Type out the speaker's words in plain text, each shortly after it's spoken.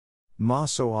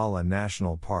Masoala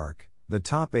National Park, the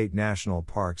top 8 national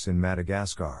parks in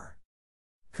Madagascar.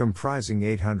 Comprising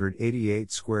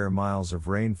 888 square miles of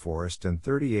rainforest and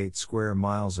 38 square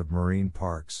miles of marine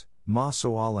parks,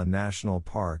 Masoala National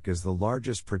Park is the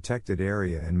largest protected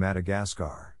area in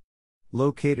Madagascar.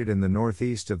 Located in the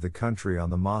northeast of the country on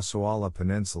the Masoala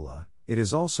Peninsula, it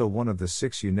is also one of the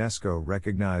 6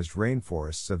 UNESCO-recognized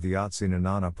rainforests of the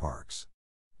Atsinanana parks.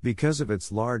 Because of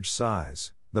its large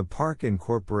size, the park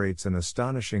incorporates an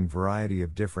astonishing variety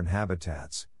of different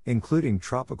habitats, including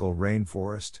tropical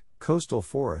rainforest, coastal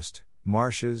forest,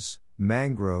 marshes,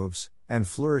 mangroves, and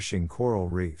flourishing coral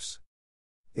reefs.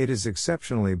 It is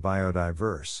exceptionally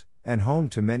biodiverse, and home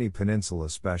to many peninsula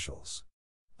specials.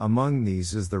 Among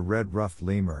these is the red ruffed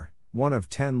lemur, one of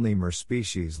 10 lemur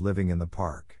species living in the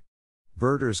park.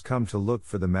 Birders come to look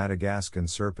for the Madagascan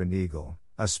serpent-eagle,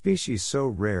 a species so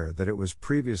rare that it was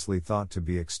previously thought to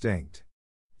be extinct.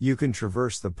 You can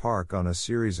traverse the park on a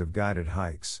series of guided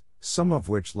hikes, some of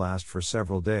which last for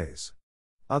several days.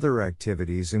 Other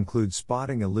activities include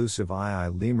spotting elusive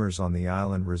lemurs on the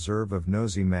island reserve of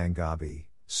Nosy Mangabe,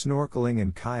 snorkeling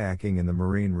and kayaking in the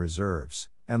marine reserves,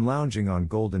 and lounging on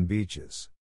golden beaches.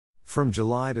 From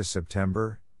July to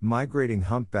September, migrating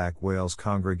humpback whales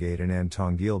congregate in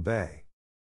Antongil Bay.